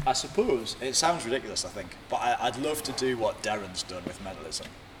horizon? I suppose it sounds ridiculous, I think, but I'd love to do what Darren's done with mentalism,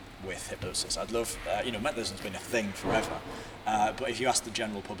 with hypnosis. I'd love, mentalism's been a thing forever, but if you ask the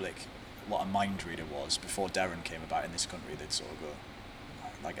general public what a mind reader was before Darren came about in this country, they'd sort of go,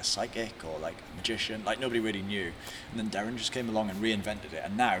 like a psychic or like a magician, like nobody really knew. And then Darren just came along and reinvented it,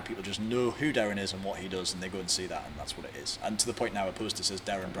 and now people just know who Darren is and what he does, and they go and see that, and that's what it is. And to the point now, a poster says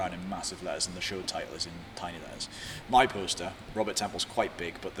Darren Brown in massive letters, and the show title is in tiny letters. My poster, Robert Temple's quite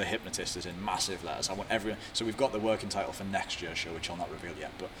big, but The Hypnotist is in massive letters. I want everyone. So we've got the working title for next year's show, which I'll not reveal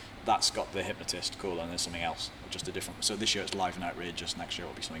yet, but that's got The Hypnotist, and there's something else, just a different. So this year it's Live and Outrageous, next year it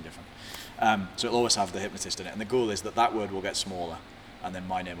will be something different. So it'll always have The Hypnotist in it, and the goal is that word will get smaller, and then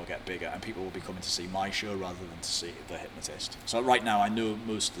my name will get bigger, and people will be coming to see my show rather than to see The Hypnotist. So right now I know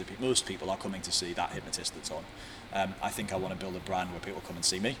most people are coming to see that Hypnotist that's on. I think I want to build a brand where people come and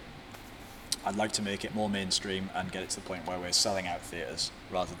see me. I'd like to make it more mainstream and get it to the point where we're selling out theatres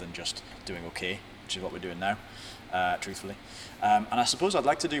rather than just doing okay, which is what we're doing now, truthfully. And I suppose I'd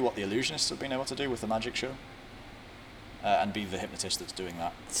like to do what the Illusionists have been able to do with the Magic Show, and be the Hypnotist that's doing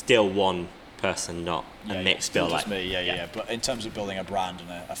that. Still one person, not a mixed bill. Just me, yeah. But in terms of building a brand and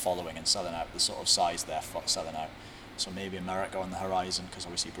a following and selling out, the sort of size they're selling out. So maybe America on the horizon, because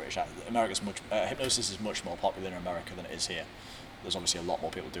obviously hypnosis is much more popular in America than it is here. There's obviously a lot more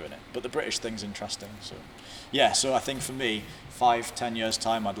people doing it, but the British thing's interesting. So I think for me, 5-10 years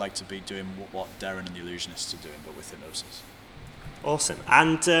time, I'd like to be doing what Darren and the Illusionists are doing, but with hypnosis. Awesome.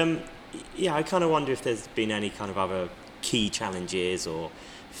 And I kind of wonder if there's been any kind of other key challenges or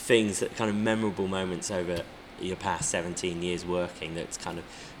things, that kind of memorable moments over your past 17 years working that's kind of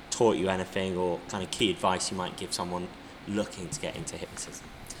taught you anything, or kind of key advice you might give someone looking to get into hypnotism.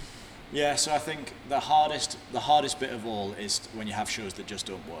 Yeah, so I think the hardest bit of all is when you have shows that just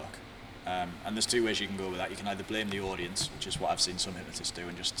don't work. And there's two ways you can go with that. You can either blame the audience, which is what I've seen some hypnotists do,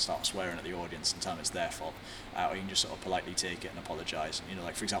 and just start swearing at the audience and tell them it's their fault, or you can just sort of politely take it and apologise.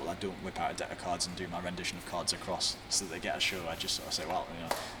 Like for example, I don't whip out a deck of cards and do my rendition of Cards Across so that they get a show. I just sort of say, well,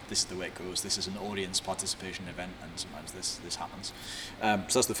 this is the way it goes. This is an audience participation event, and sometimes this happens.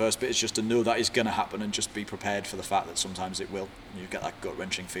 So that's the first bit, is just to know that is going to happen, and just be prepared for the fact that sometimes it will. You get that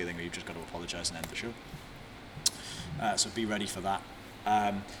gut-wrenching feeling where you've just got to apologise and end the show. So be ready for that.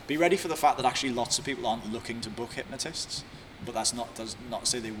 Be ready for the fact that actually lots of people aren't looking to book hypnotists, but does not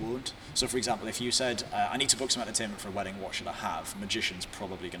say they won't. So for example, if you said, I need to book some entertainment for a wedding, what should I have? Magician's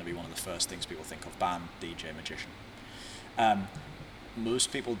probably going to be one of the first things people think of. Band, DJ, magician.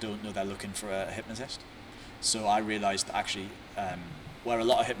 Most people don't know they're looking for a hypnotist. So I realised that actually where a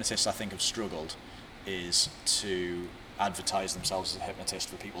lot of hypnotists I think have struggled is to advertise themselves as a hypnotist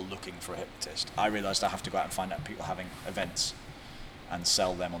for people looking for a hypnotist. I realised I have to go out and find out people having events and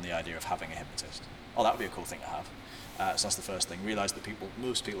sell them on the idea of having a hypnotist. Oh, that would be a cool thing to have. So that's the first thing. Realise that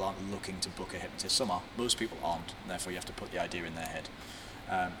most people aren't looking to book a hypnotist. Some are, most people aren't, and therefore you have to put the idea in their head.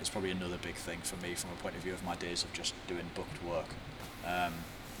 It's probably another big thing for me from a point of view of my days of just doing booked work.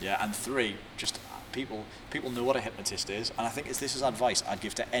 And 3, just people know what a hypnotist is, and I think this is advice I'd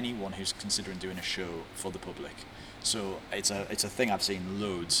give to anyone who's considering doing a show for the public. So it's a thing I've seen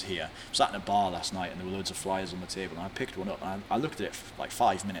loads here. I sat in a bar last night and there were loads of flyers on the table, and I picked one up and I looked at it for like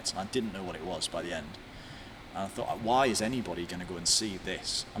 5 minutes and I didn't know what it was by the end. And I thought, why is anybody going to go and see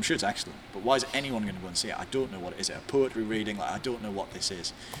this? I'm sure it's excellent, but why is anyone going to go and see it? I don't know what it is. Is it a poetry reading? I don't know what this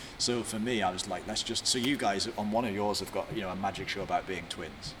is. So for me, I was like, so you guys on one of yours have got a magic show about being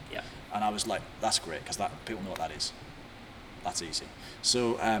twins. Yeah. And I was like, that's great, because people know what that is. That's easy.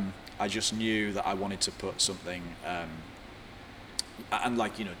 So I just knew that I wanted to put something, and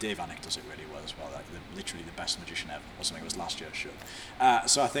Dave Annick does it really well as well. Literally the best magician ever, or something. It was last year's show.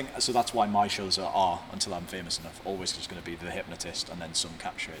 So I think that's why my shows are, until I'm famous enough, always just going to be the hypnotist and then some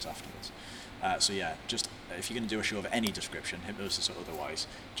catchphrase afterwards. Just if you're going to do a show of any description, hypnosis or otherwise,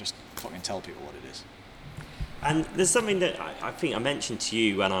 just fucking tell people what it is. And there's something that I think I mentioned to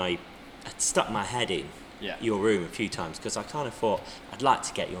you when I stuck my head in your room a few times, because I kind of thought I'd like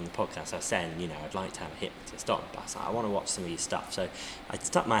to get you on the podcast. I was saying, I'd like to have a hypnotist on, but I was like, I want to watch some of your stuff. So I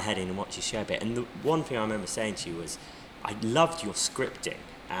stuck my head in and watched your show a bit. And the one thing I remember saying to you was, I loved your scripting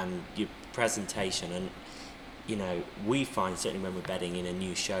and your presentation. And, we find, certainly when we're bedding in a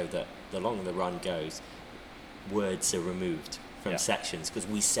new show, that the longer the run goes, words are removed from sections because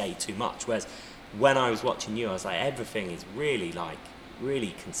we say too much. Whereas when I was watching you, I was like, everything is really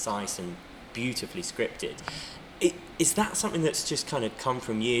really concise and beautifully scripted. Is that something that's just kind of come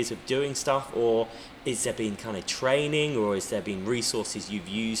from years of doing stuff, or is there been kind of training, or has there been resources you've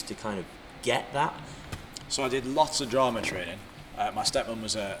used to kind of get that? So I did lots of drama training. My stepmom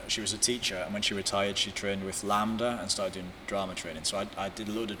was a teacher, and when she retired, she trained with LAMDA and started doing drama training. So I did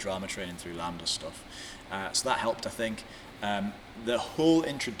a load of drama training through LAMDA stuff. So that helped, I think. The whole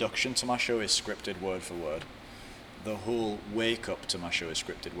introduction to my show is scripted word for word. The whole wake up to my show is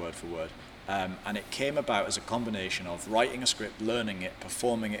scripted word for word. And it came about as a combination of writing a script, learning it,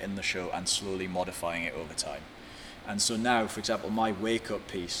 performing it in the show, and slowly modifying it over time. And so now, for example, my wake up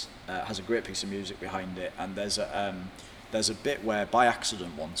piece has a great piece of music behind it, and there's a bit where, by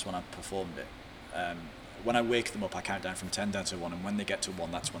accident once, when I performed it, when I wake them up, I count down from 10 down to 1, and when they get to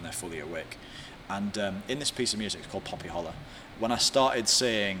 1, that's when they're fully awake. And in this piece of music, it's called Poppy Holler, when I started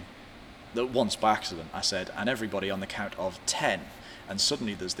saying that once by accident, I said, and everybody on the count of 10, and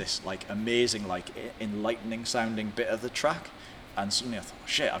suddenly there's this like amazing, like enlightening sounding bit of the track, and suddenly I thought,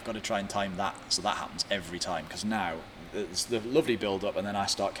 shit, I've got to try and time that, so that happens every time, because now it's the lovely build up, and then I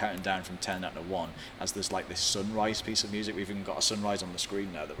start counting down from 10 down to 1 as there's like this sunrise piece of music. We've even got a sunrise on the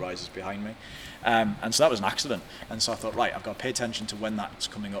screen now that rises behind me, and so that was an accident. And so I thought, right, I've got to pay attention to when that's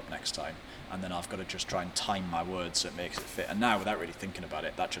coming up next time, and then I've got to just try and time my words so it makes it fit. And now, without really thinking about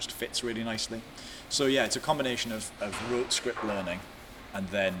it, that just fits really nicely. So yeah, it's a combination of rote script learning and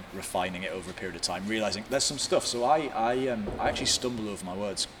then refining it over a period of time, realizing there's some stuff. So I actually stumble over my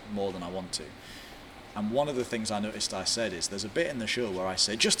words more than I want to. And one of the things I noticed I said is, there's a bit in the show where I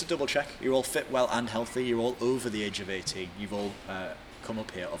say, just to double check, you're all fit, well and healthy, you're all over the age of 18, you've all come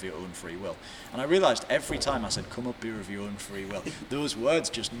up here of your own free will. And I realised every time I said, come up here of your own free will, those words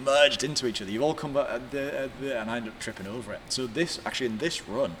just merged into each other. You've all come up, and I ended up tripping over it. So this, actually in this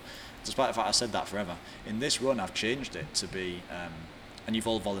run, despite the fact I said that forever, in this run I've changed it to be, and you've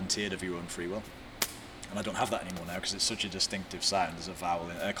all volunteered of your own free will. And I don't have that anymore now because it's such a distinctive sound. There's a vowel,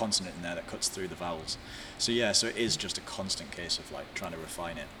 a consonant in there that cuts through the vowels. So yeah, so it is just a constant case of like trying to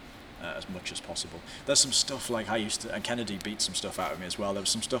refine it as much as possible. There's some stuff like I used to, and Kennedy beat some stuff out of me as well. There was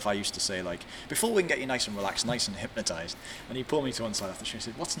some stuff I used to say like, before we can get you nice and relaxed, nice and hypnotised. And he pulled me to one side after the show and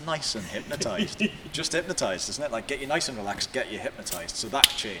said, what's nice and hypnotised? Just hypnotised, isn't it? Like, get you nice and relaxed, get you hypnotised. So that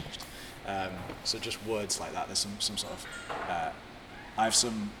changed. So just words like that. There's some sort of, I have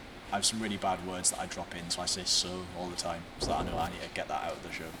some really bad words that I drop in, so I say so all the time, so that I know I need to get that out of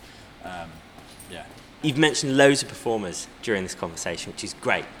the show. Yeah. You've mentioned loads of performers during this conversation, which is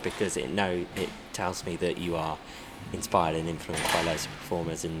great because it tells me that you are inspired and influenced by loads of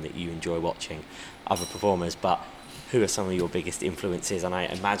performers and that you enjoy watching other performers. But who are some of your biggest influences? And I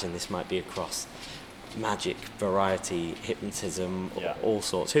imagine this might be across magic, variety, hypnotism, all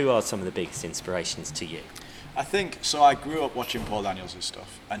sorts. Who are some of the biggest inspirations to you? I think, so I grew up watching Paul Daniels'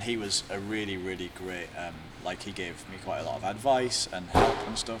 stuff, and he was a really, really great, he gave me quite a lot of advice and help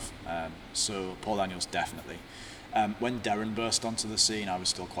and stuff, so Paul Daniels definitely. When Darren burst onto the scene, I was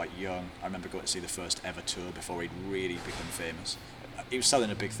still quite young. I remember going to see the first ever tour before he'd really become famous. He was selling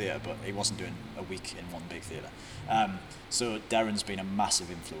a big theatre, but he wasn't doing a week in one big theatre. So Darren's been a massive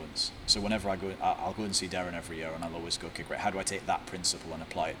influence. So whenever I'll go and see Darren every year, and I'll always go, okay, great, how do I take that principle and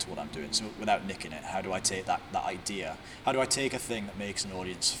apply it to what I'm doing? So without nicking it, how do I take that idea? How do I take a thing that makes an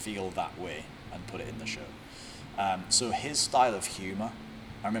audience feel that way and put it in the show? So his style of humour,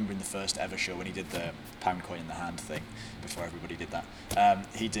 I remember in the first ever show when he did the pound coin in the hand thing, before everybody did that,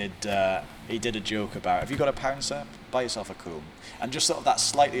 he did a joke about, have you got a pound, sir? Buy yourself a comb. And just sort of that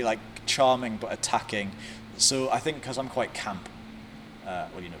slightly like charming but attacking. So I think because I'm quite camp,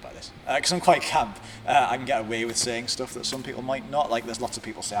 what do you know about this? Because I'm quite camp, I can get away with saying stuff that some people might not. Like there's lots of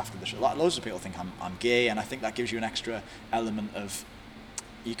people say after the show, loads of people think I'm gay, and I think that gives you an extra element of,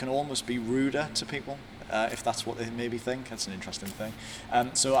 you can almost be ruder to people if that's what they maybe think. That's an interesting thing.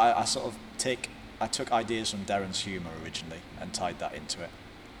 So I took ideas from Darren's humour originally and tied that into it.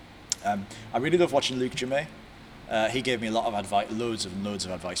 I really love watching Luke Jamay. He gave me a lot of advice, loads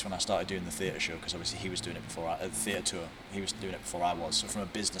of advice when I started doing the theatre show, because obviously he was doing it before the theatre tour. He was doing it before I was. So from a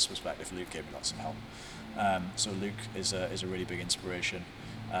business perspective, Luke gave me lots of help. So Luke is a really big inspiration.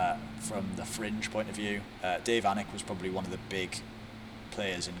 From the Fringe point of view, Dave Anik was probably one of the big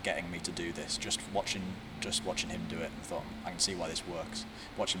players in getting me to do this. Just watching him do it, and thought, I can see why this works.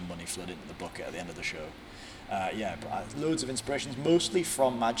 Watching money flood into the bucket at the end of the show. But loads of inspirations, mostly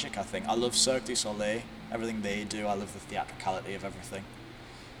from magic, I think. I love Cirque du Soleil, everything they do. I love the theatricality of everything.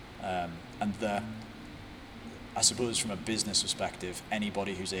 I suppose from a business perspective,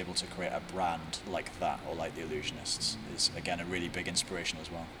 anybody who's able to create a brand like that, or like the Illusionists, is again a really big inspiration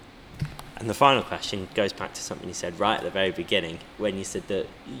as well. And the final question goes back to something you said right at the very beginning, when you said that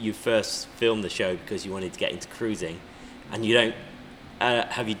you first filmed the show because you wanted to get into cruising, and you don't.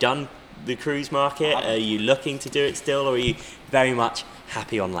 Have you done the cruise market? Are you looking to do it still, or are you very much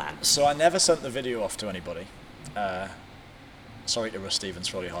happy on land? So I never sent the video off to anybody. Sorry to Russ Stevens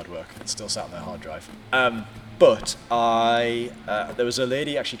for all your hard work. It's still sat on their hard drive. But there was a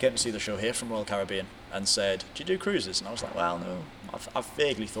lady actually came to see the show here from Royal Caribbean and said, "Do you do cruises?" And I was like, "Well, no. I've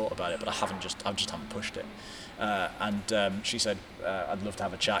vaguely thought about it, but I just haven't pushed it." And she said, "I'd love to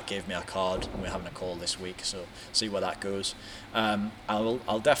have a chat." Gave me a card, and we're having a call this week, so see where that goes.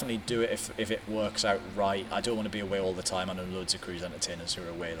 I'll definitely do it if it works out right. I don't want to be away all the time. I know loads of cruise entertainers who are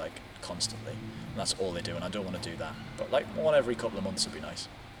away like constantly, and that's all they do, and I don't want to do that. But like one every couple of months would be nice.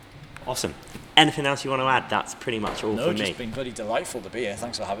 Awesome. Anything else you want to add? That's pretty much all for me. No, it's been bloody delightful to be here.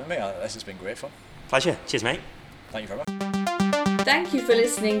 Thanks for having me. This has been great fun. Pleasure. Cheers, mate. Thank you very much. Thank you for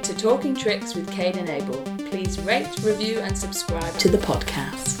listening to Talking Tricks with Kane and Abel. Please rate, review and subscribe to the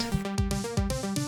podcast.